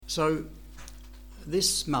So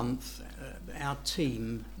this month, our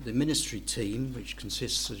team, the ministry team, which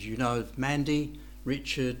consists, as you know, of Mandy,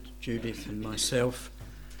 Richard, Judith and myself,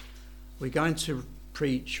 we're going to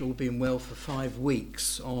preach, all being well, for 5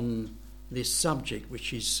 weeks on this subject,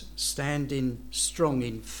 which is standing strong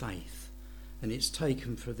in faith. And it's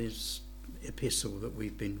taken for this epistle that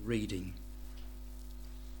we've been reading.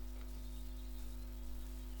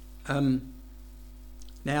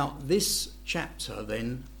 Now, this chapter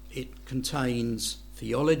then, it contains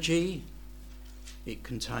theology, it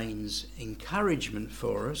contains encouragement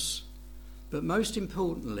for us, but most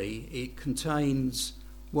importantly, it contains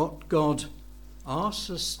what God asks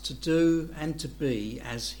us to do and to be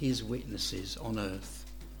as his witnesses on earth.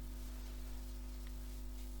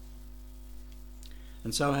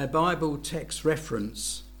 And so our Bible text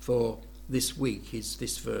reference for this week is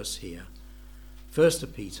this verse here, 1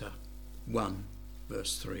 Peter 1,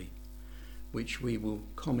 verse 3, which we will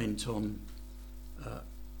comment on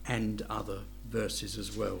and other verses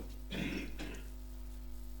as well.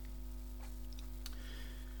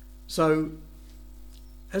 So,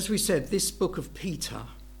 as we said, this book of Peter,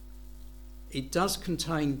 it does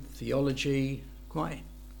contain theology, quite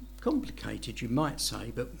complicated, you might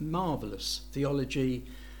say, but marvellous theology,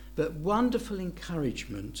 but wonderful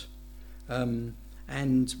encouragement and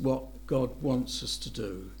what God wants us to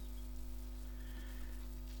do.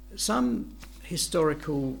 Some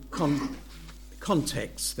historical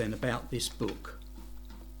context then about this book.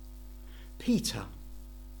 Peter.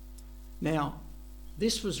 Now,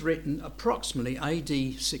 this was written approximately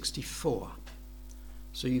AD 64.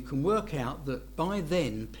 So you can work out that by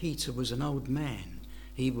then Peter was an old man.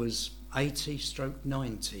 He was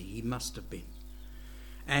 80-90, he must have been.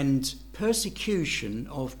 And persecution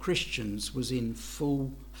of Christians was in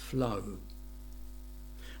full flow.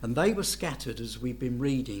 And they were scattered, as we've been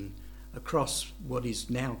reading, across what is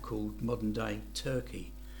now called modern-day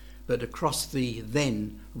Turkey, but across the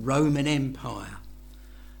then Roman Empire.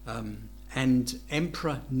 And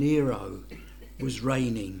Emperor Nero was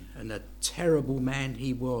reigning, and a terrible man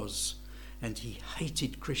he was, and he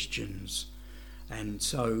hated Christians. And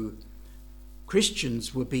so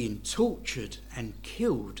Christians were being tortured and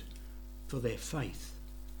killed for their faith.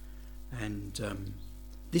 And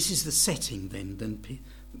this is the setting then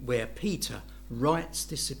where Peter writes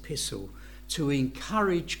this epistle to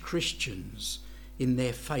encourage Christians in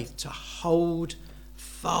their faith to hold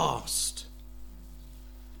fast.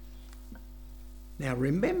 Now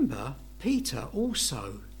remember, Peter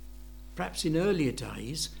also, perhaps in earlier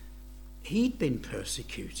days, he'd been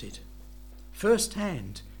persecuted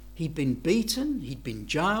firsthand. He'd been beaten, he'd been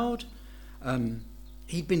jailed,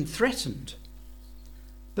 he'd been threatened.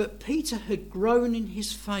 But Peter had grown in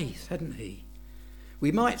his faith, hadn't he?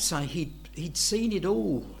 We might say he'd seen it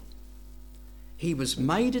all. He was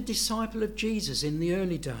made a disciple of Jesus in the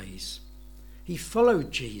early days. He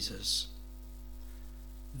followed Jesus.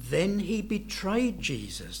 Then he betrayed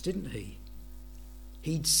Jesus, didn't he?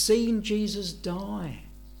 He'd seen Jesus die.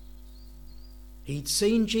 He'd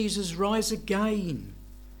seen Jesus rise again.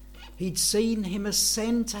 He'd seen him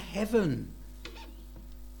ascend to heaven.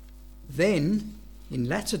 Then, in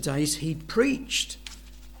latter days, he'd preached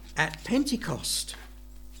at Pentecost.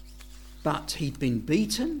 But he'd been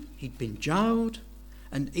beaten, he'd been jailed,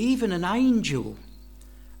 and even an angel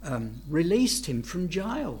released him from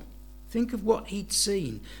jail. Think of what he'd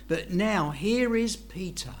seen. But now, here is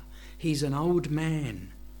Peter. He's an old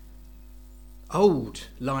man. Old,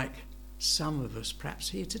 like some of us perhaps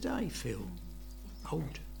here today feel.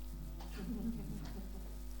 Old.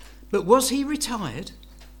 But was he retired?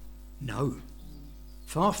 No,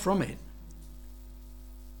 far from it.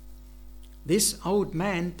 This old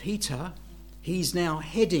man, Peter, he's now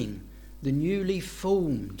heading the newly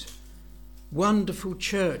formed, wonderful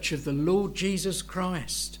church of the Lord Jesus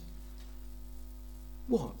Christ.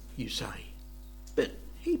 What, you say? But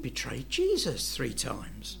he betrayed Jesus 3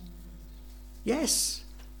 times. Yes,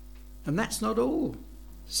 and that's not all.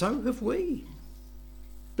 So have we.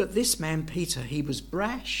 But this man, Peter, he was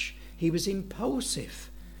brash, he was impulsive.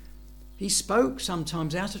 He spoke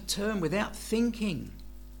sometimes out of turn without thinking.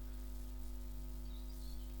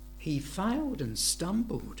 He failed and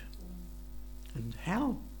stumbled. And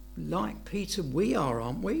how like Peter we are,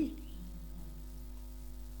 aren't we?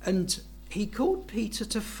 And he called Peter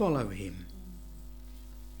to follow him.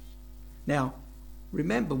 Now,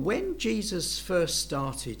 remember, when Jesus first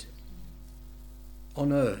started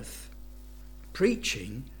on earth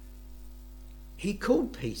preaching, he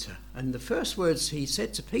called Peter, and the first words he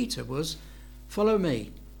said to Peter was, "Follow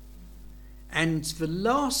me." And the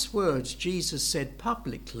last words Jesus said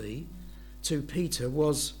publicly to Peter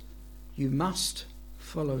was, "You must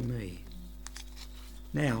follow me.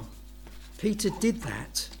 Now, Peter did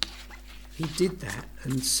that. He did that,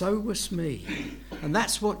 and so was me. And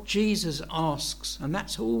that's what Jesus asks, and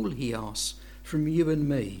that's all he asks from you and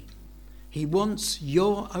me. He wants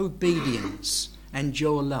your obedience and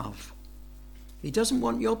your love. He doesn't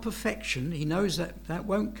want your perfection. He knows that that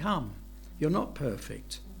won't come. You're not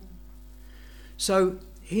perfect. So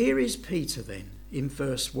here is Peter then in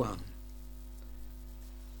verse 1.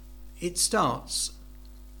 It starts,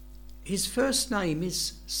 his first name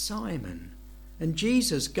is Simon, and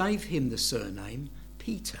Jesus gave him the surname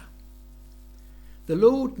Peter. The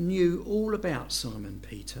Lord knew all about Simon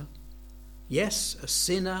Peter. Yes, a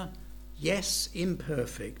sinner. Yes,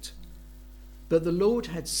 imperfect. But the Lord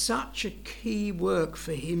had such a key work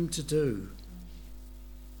for him to do.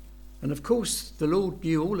 And of course, the Lord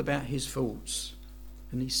knew all about his faults.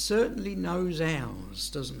 And he certainly knows ours,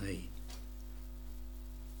 doesn't he?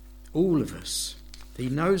 All of us. He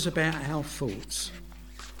knows about our faults.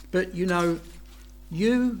 But you know,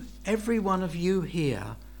 you, every one of you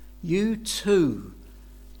here, you too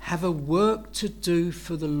have a work to do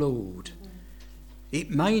for the Lord. It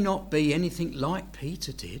may not be anything like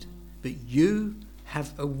Peter did, but you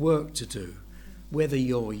have a work to do. Whether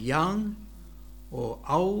you're young or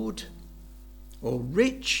old or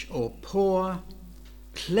rich or poor,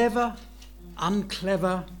 clever,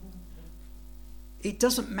 unclever, it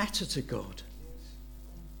doesn't matter to God.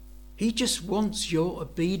 He just wants your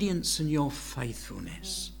obedience and your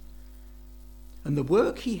faithfulness. And the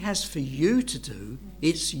work he has for you to do,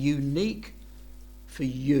 it's unique for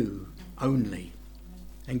you only.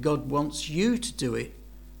 And God wants you to do it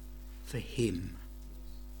for him.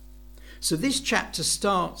 So this chapter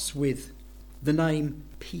starts with the name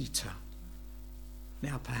Peter.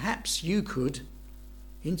 Now perhaps you could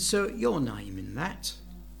insert your name in that.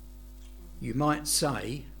 You might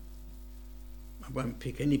say, I won't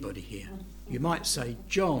pick anybody here, you might say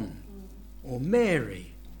John or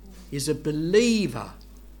Mary is a believer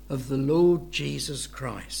of the Lord Jesus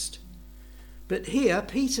Christ. But here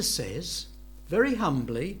Peter says, very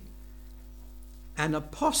humbly, an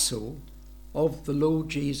apostle of the Lord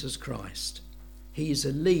Jesus Christ. He is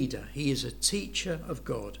a leader. He is a teacher of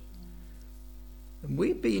God. And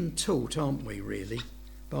we're being taught, aren't we, really,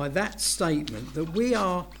 by that statement that we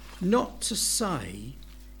are not to say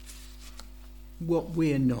what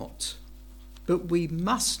we're not, but we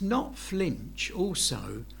must not flinch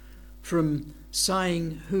also from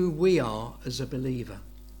saying who we are as a believer.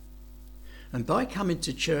 And by coming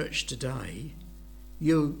to church today,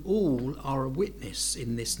 you all are a witness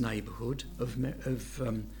in this neighbourhood of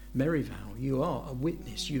Merivale. You are a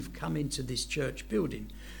witness. You've come into this church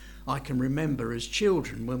building. I can remember as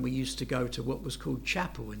children when we used to go to what was called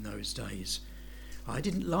chapel in those days. I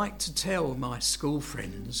didn't like to tell my school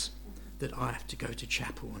friends that I have to go to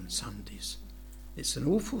chapel on Sundays. It's an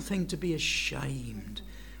awful thing to be ashamed.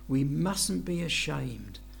 We mustn't be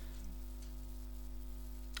ashamed.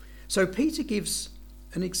 So Peter gives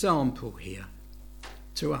an example here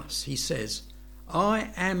to us. He says,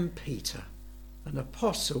 I am Peter, an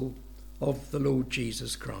apostle of the Lord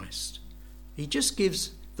Jesus Christ. He just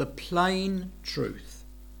gives the plain truth.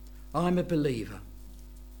 I'm a believer.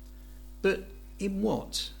 But in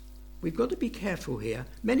what? We've got to be careful here.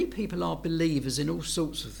 Many people are believers in all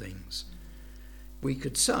sorts of things. We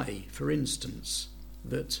could say, for instance,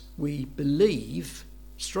 that we believe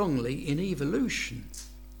strongly in evolution.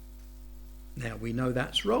 Now, we know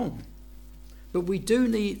that's wrong. But we do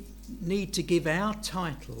need to give our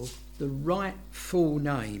title the right full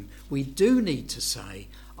name. We do need to say,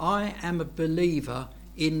 I am a believer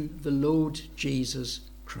in the Lord Jesus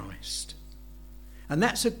Christ. And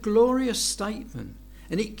that's a glorious statement,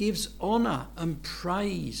 and it gives honour and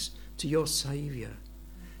praise to your Saviour.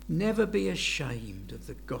 Never be ashamed of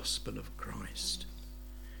the gospel of Christ.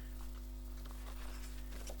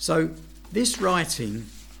 So this writing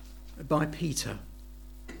by Peter,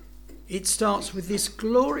 it starts with this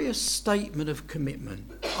glorious statement of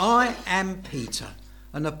commitment. I am Peter,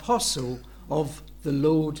 an apostle of the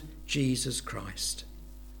Lord Jesus Christ.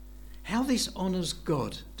 How this honours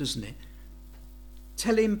God, doesn't it?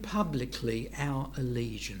 Tell him publicly our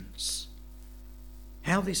allegiance.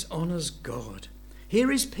 How this honours God.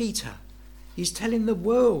 Here is Peter. He's telling the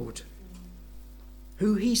world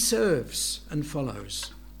who he serves and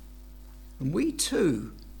follows. And we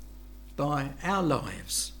too, by our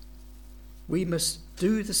lives, we must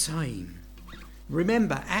do the same.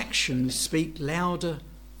 Remember, actions speak louder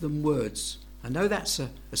than words. I know that's a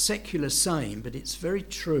secular saying, but it's very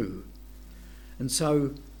true. And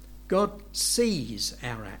so God sees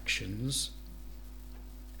our actions,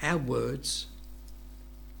 our words,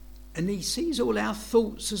 And he sees all our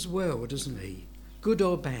thoughts as well, doesn't he? Good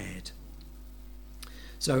or bad.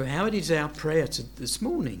 So how it is our prayer this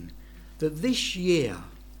morning that this year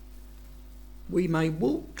we may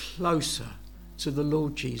walk closer to the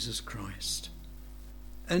Lord Jesus Christ.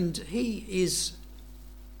 And he is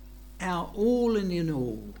our all and in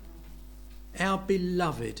all, our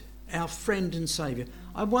beloved, our friend and saviour.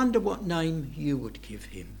 I wonder what name you would give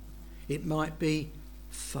him. It might be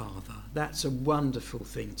Father. That's a wonderful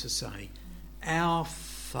thing to say. Our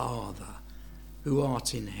Father who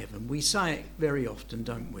art in heaven. We say it very often,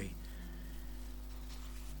 don't we?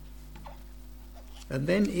 And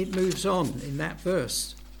then it moves on in that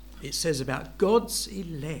verse. It says about God's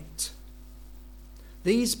elect.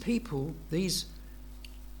 These people,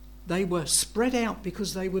 they were spread out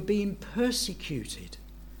because they were being persecuted.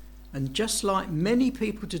 And just like many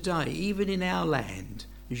people today, even in our land,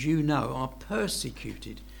 as you know, are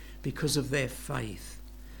persecuted because of their faith.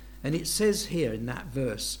 And it says here in that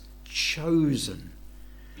verse, chosen.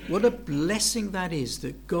 What a blessing that is,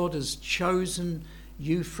 that God has chosen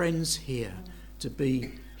you friends here to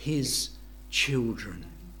be his children.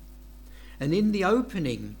 And in the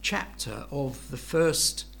opening chapter of the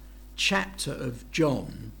first chapter of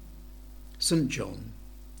John, St. John,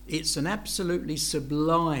 it's an absolutely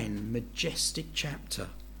sublime, majestic chapter.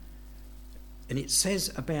 And it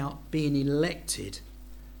says about being elected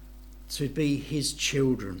to be his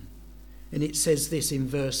children. And it says this in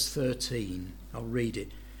verse 13. I'll read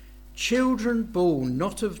it. Children born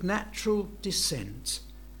not of natural descent,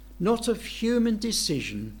 not of human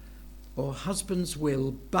decision or husband's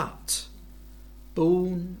will, but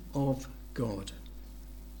born of God,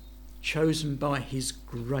 chosen by his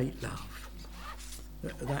great love.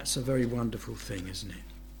 That's a very wonderful thing, isn't it?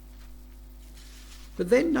 But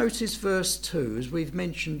then notice verse 2, as we've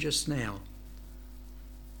mentioned just now.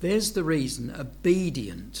 There's the reason,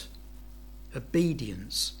 obedience.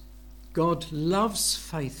 God loves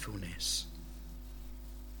faithfulness.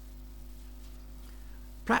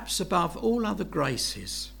 Perhaps above all other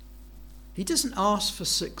graces. He doesn't ask for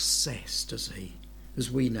success, does he, as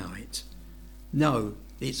we know it? No,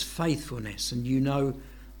 it's faithfulness, and you know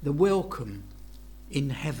the welcome in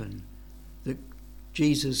heaven that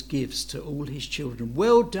Jesus gives to all his children.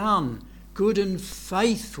 Well done, good and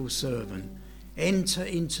faithful servant. Enter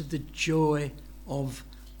into the joy of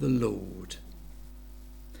the Lord.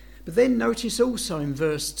 But then notice also in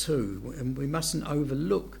verse 2, and we mustn't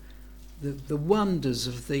overlook the wonders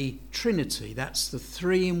of the Trinity. That's the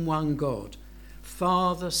three-in-one God,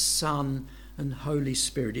 Father, Son and Holy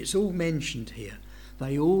Spirit. It's all mentioned here.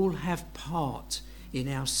 They all have part in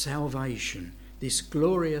our salvation, this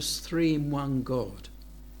glorious three-in-one God.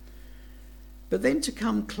 But then to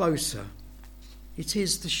come closer, it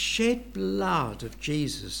is the shed blood of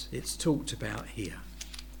Jesus it's talked about here.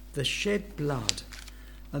 The shed blood.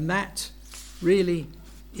 And that really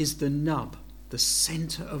is the nub, the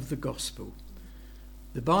centre of the gospel.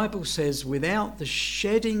 The Bible says, without the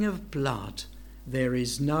shedding of blood, there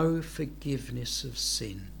is no forgiveness of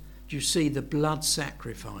sin. Do you see the blood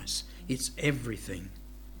sacrifice? It's everything.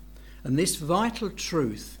 And this vital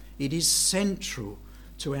truth, it is central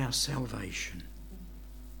to our salvation.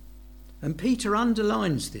 And Peter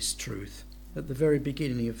underlines this truth at the very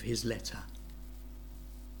beginning of his letter.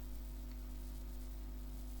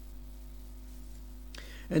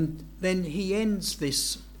 And then he ends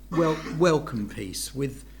this welcome piece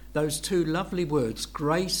with those two lovely words,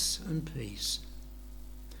 grace and peace.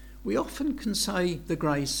 We often can say the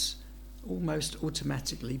grace almost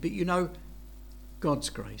automatically, but you know, God's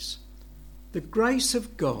grace. The grace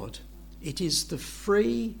of God, it is the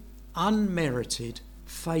free, unmerited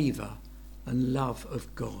favour and love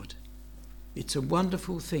of God. It's a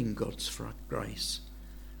wonderful thing, God's grace.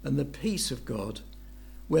 And the peace of God,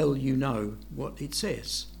 well, you know what it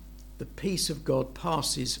says. The peace of God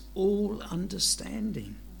passes all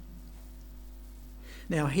understanding.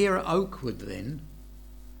 Now, here at Oakwood, then,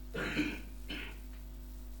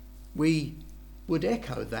 we would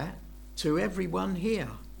echo that to everyone here.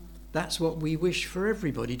 That's what we wish for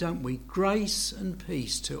everybody, don't we? Grace and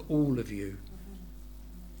peace to all of you.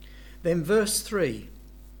 Then verse 3,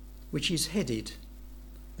 which is headed,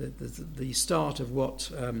 the start of what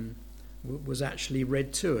was actually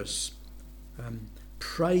read to us.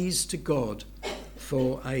 Praise to God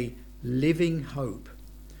for a living hope.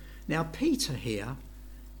 Now Peter here,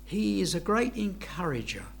 he is a great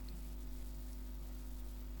encourager.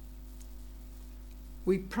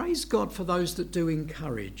 We praise God for those that do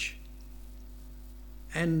encourage.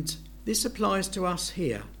 And this applies to us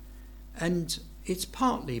here. And it's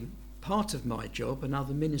partly part of my job and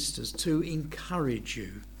other ministers to encourage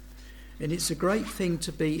you. And it's a great thing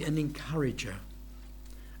to be an encourager.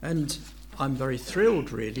 And I'm very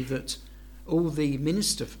thrilled, really, that all the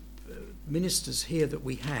ministers here that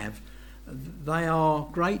we have, they are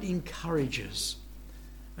great encouragers.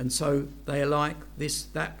 And so they are like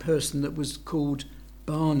that person that was called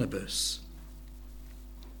Barnabas.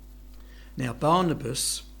 Now,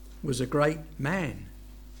 Barnabas was a great man.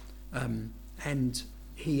 And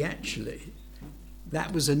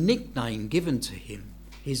that was a nickname given to him.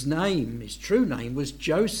 His true name was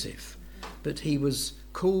Joseph, but he was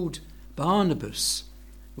called Barnabas,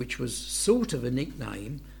 which was sort of a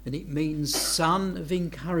nickname, and it means son of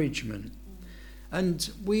encouragement. And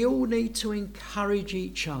we all need to encourage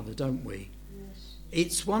each other, don't we? Yes.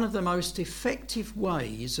 It's one of the most effective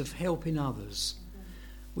ways of helping others.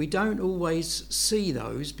 We don't always see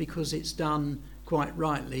those because it's done quite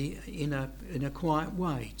rightly in a quiet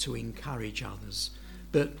way to encourage others.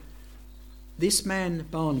 But this man,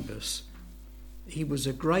 Barnabas, he was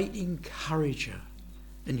a great encourager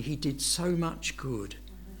and he did so much good.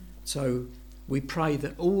 So we pray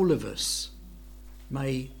that all of us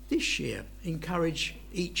may this year encourage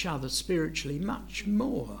each other spiritually much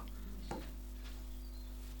more.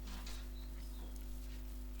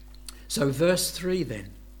 So verse 3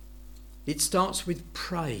 then, it starts with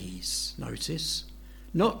praise, notice,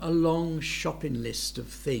 not a long shopping list of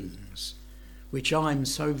things, which I'm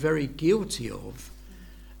so very guilty of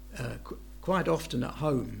quite often at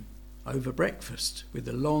home over breakfast, with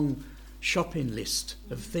a long shopping list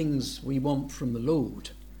of things we want from the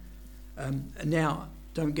Lord. Now,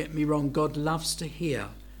 don't get me wrong, God loves to hear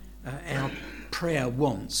our prayer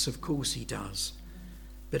wants, of course he does.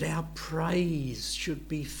 But our praise should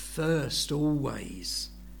be first always,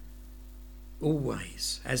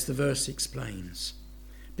 as the verse explains,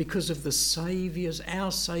 because of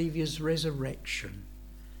our Saviour's resurrection.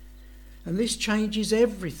 And this changes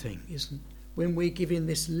everything, isn't it, when we give in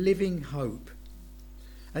this living hope.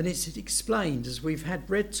 And it's explained as we've had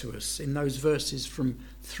read to us in those verses from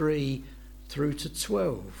 3 through to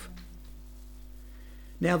 12.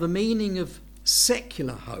 Now, the meaning of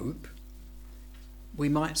secular hope, we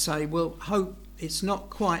might say, well, hope, it's not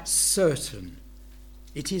quite certain.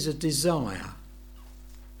 It is a desire.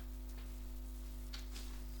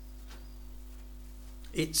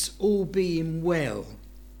 It's all being well.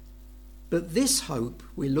 But this hope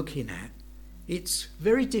we're looking at, it's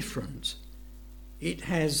very different. It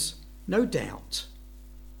has no doubt.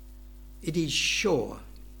 It is sure.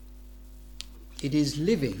 It is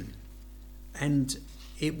living, and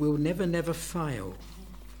it will never, never fail.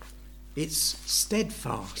 It's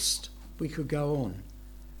steadfast. We could go on.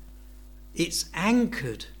 It's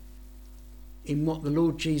anchored in what the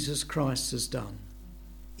Lord Jesus Christ has done,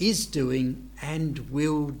 is doing, and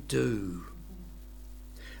will do.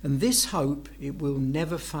 And this hope, it will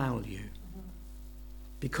never fail you,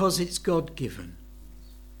 because it's God-given.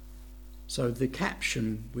 So the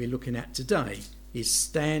caption we're looking at today is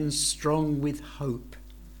 "Stand strong with hope."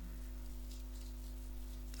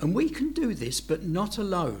 And we can do this, but not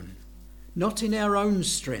alone. Not in our own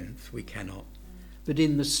strength, we cannot, but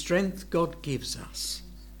in the strength God gives us.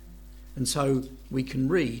 And so we can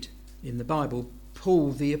read in the Bible,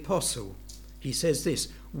 Paul the Apostle, he says this,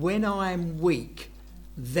 "When I am weak,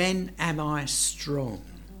 then am I strong."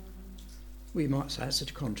 We might say that's a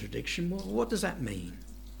contradiction. Well, what does that mean?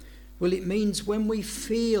 Well, it means when we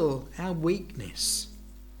feel our weakness,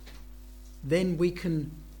 then we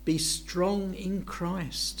can be strong in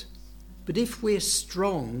Christ. But if we're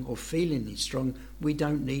strong or feeling strong, we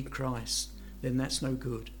don't need Christ, then that's no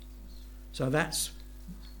good. So that's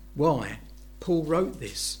why Paul wrote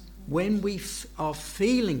this. When we are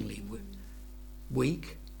feelingly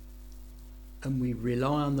weak and we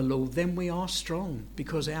rely on the Lord, then we are strong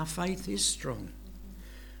because our faith is strong.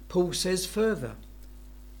 Paul says further,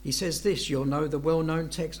 he says this, you'll know the well-known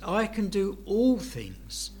text, "I can do all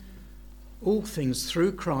things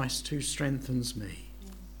through Christ who strengthens me."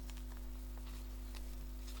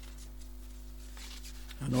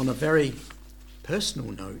 And on a very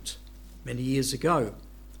personal note, many years ago,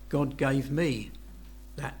 God gave me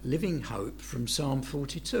that living hope from Psalm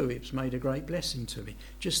 42. It's made a great blessing to me.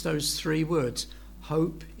 Just those 3 words,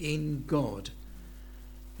 hope in God.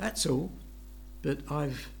 That's all. But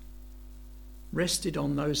I've rested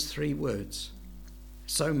on those 3 words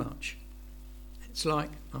so much. It's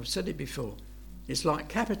like, I've said it before, it's like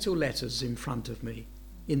capital letters in front of me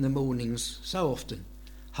in the mornings so often.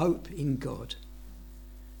 Hope in God.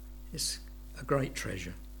 It's a great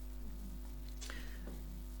treasure.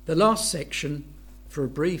 The last section, for a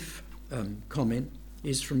brief comment,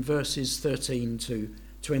 is from verses 13 to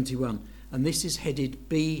 21, and this is headed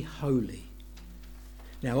 "Be Holy."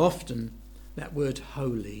 Now, often that word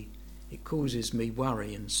holy, it causes me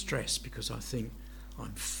worry and stress because I think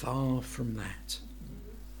I'm far from that.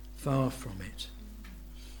 Far from it.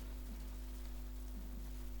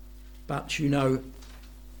 But you know,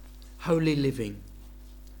 holy living,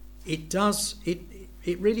 it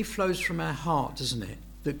really flows from our heart, doesn't it?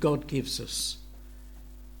 That God gives us.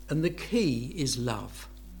 And the key is love.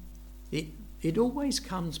 It always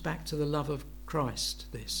comes back to the love of Christ,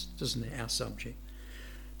 this, doesn't it, our subject?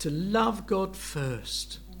 To love God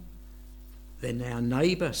first, then our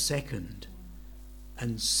neighbour second,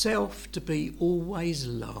 and self to be always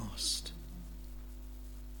last.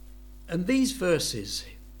 And these verses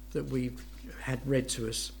that we've had read to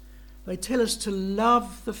us, they tell us to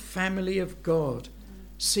love the family of God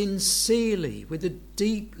sincerely, with a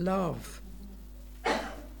deep love.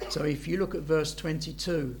 So if you look at verse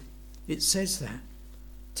 22, it says that,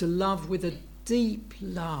 to love with a deep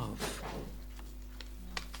love.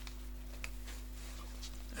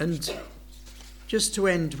 And just to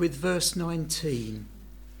end with verse 19,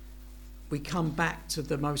 we come back to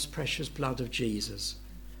the most precious blood of Jesus.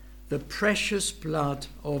 The precious blood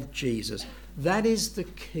of Jesus. That is the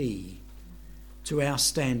key to our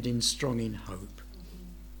standing strong in hope.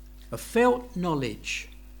 A felt knowledge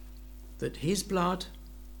that his blood,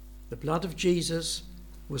 the blood of Jesus,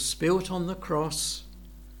 was spilt on the cross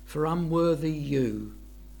for unworthy you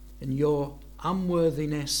and your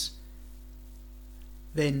unworthiness.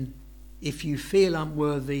 Then if you feel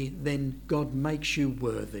unworthy, then God makes you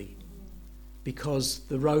worthy, because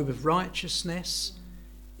the robe of righteousness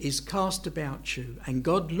is cast about you and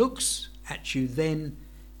God looks at you then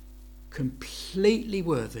completely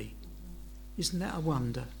worthy. Isn't that a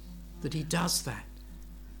wonder that he does that?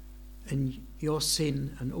 And your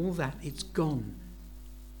sin and all that, it's gone.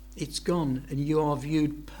 It's gone, and you are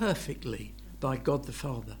viewed perfectly by God the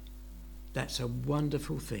Father. That's a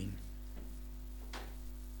wonderful thing.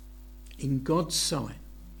 In God's sight,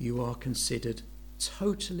 you are considered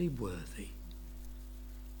totally worthy.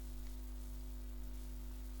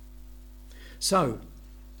 So,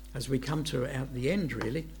 as we come to out the end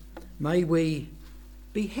really, may we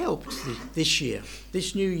be helped this year,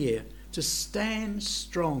 this new year, to stand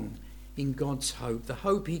strong in God's hope, the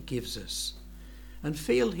hope he gives us, and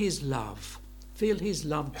feel his love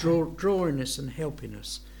drawing us and helping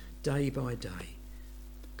us day by day.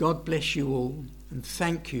 God bless you all, and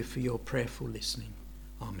thank you for your prayerful listening.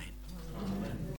 Amen.